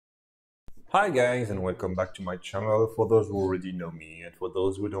Hi guys and welcome back to my channel. For those who already know me and for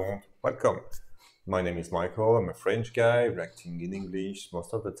those who don't, welcome. My name is Michael. I'm a French guy reacting in English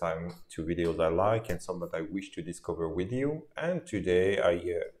most of the time to videos I like and some that I wish to discover with you. And today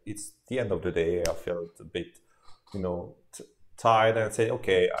it's the end of the day. I felt a bit, tired and say,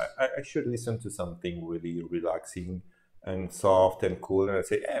 okay, I should listen to something really relaxing and soft and cool. And I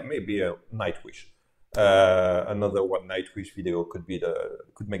say, maybe a Nightwish. Another one Nightwish video could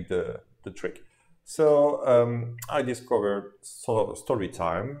make the trick. So I discovered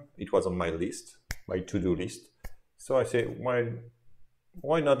Storytime. It was on my list, my to-do list. So I say,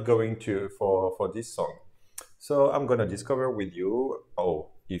 why not going to for this song? So I'm gonna discover with you. Oh,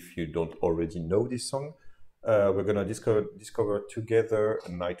 if you don't already know this song, we're gonna discover together a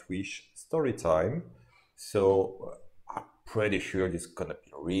Nightwish Storytime. So I'm pretty sure it's gonna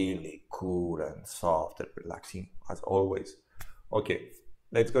be really cool and soft and relaxing as always. Okay,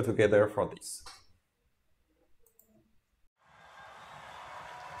 let's go together for this.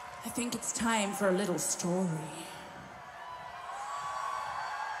 I think it's time for a little story.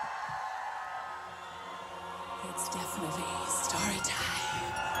 It's definitely story time.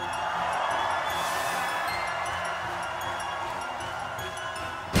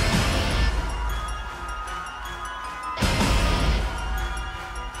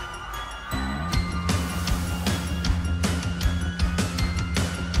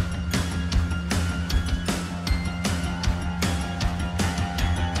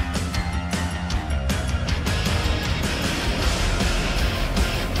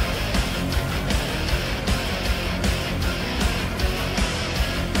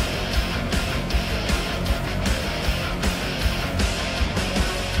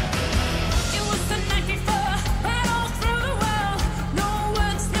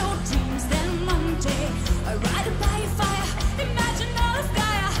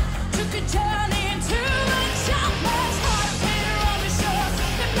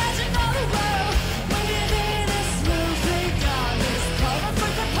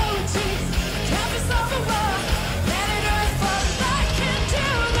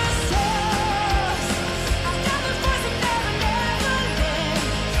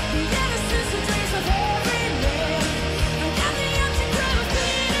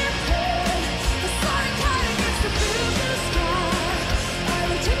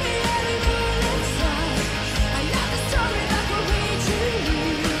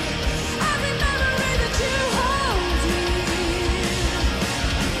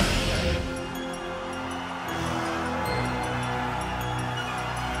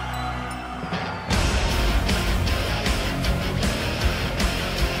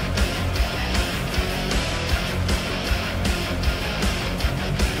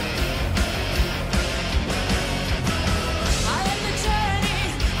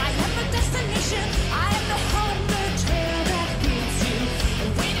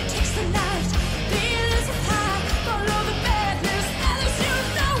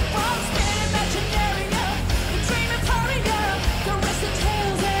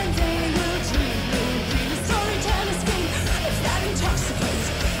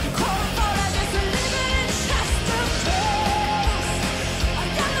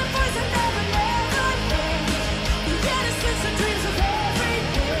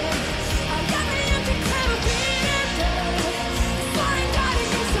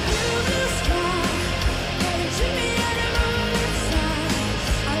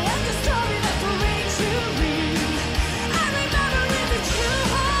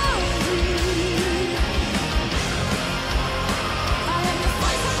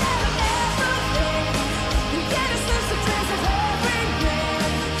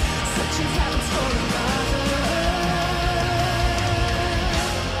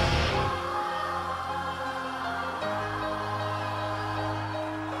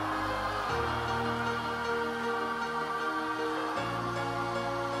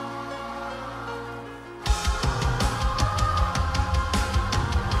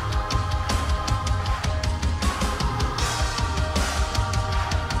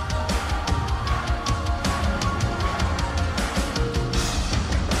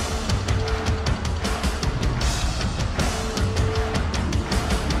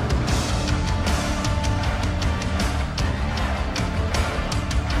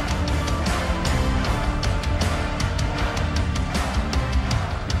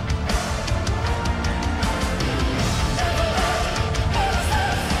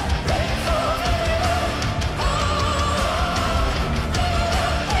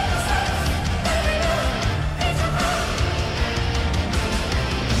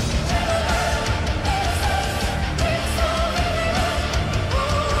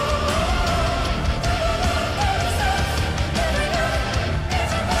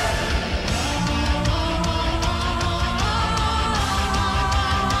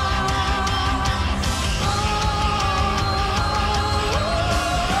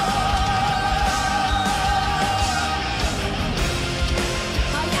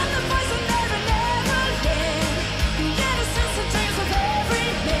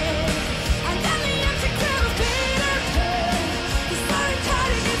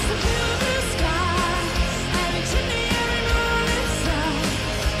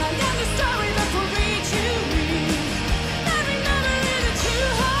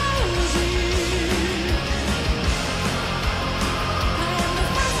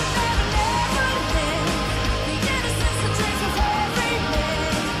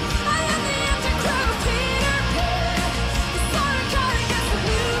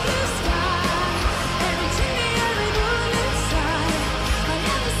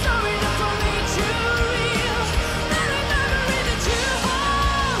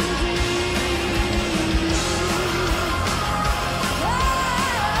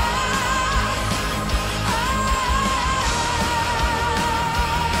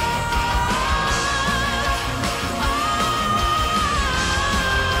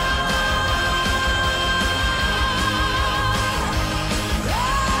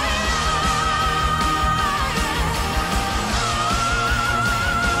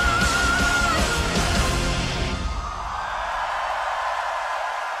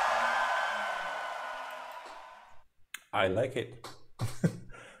 I like it.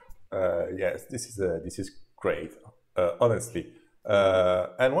 Yes, this is great, honestly.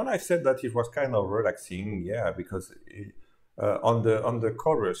 And when I said that it was kind of relaxing, yeah, because on the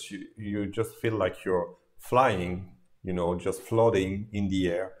chorus you just feel like you're flying, you know, just floating in the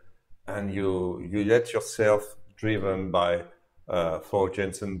air, and you let yourself driven by Floor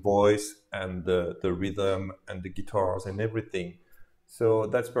Jensen's voice and the rhythm and the guitars and everything. So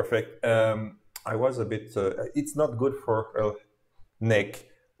that's perfect. I was a bit. It's not good for her neck.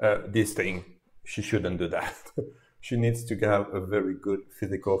 This thing, she shouldn't do that. She needs to have a very good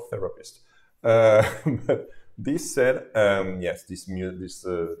physical therapist. Uh, but this said, yes, this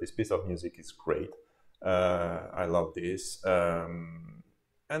piece of music is great. I love this, and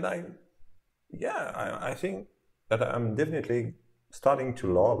I think that I'm definitely starting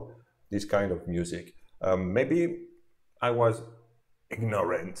to love this kind of music. Maybe I was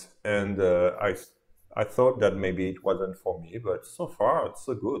ignorant, and I thought that maybe it wasn't for me, but so far it's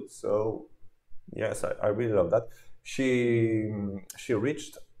so good. So yes, I really love that. She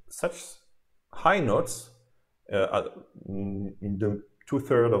reached such high notes in the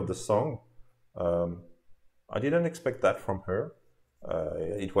two-thirds of the song. Um, I didn't expect that from her.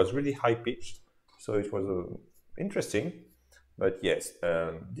 It was really high pitched, so it was interesting. But yes,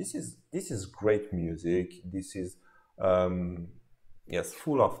 this is great music. This is yes,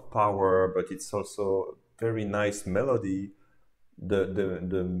 full of power, but it's also very nice melody.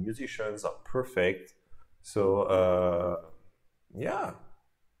 The musicians are perfect. So yeah,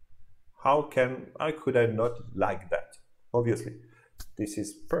 how could I not like that? Obviously, this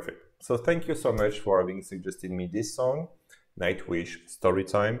is perfect. So thank you so much for having suggested me this song, Nightwish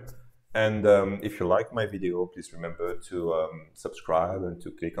Storytime. And if you like my video, please remember to subscribe and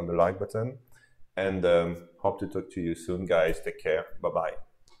to click on the like button. And hope to talk to you soon, guys. Take care. Bye bye.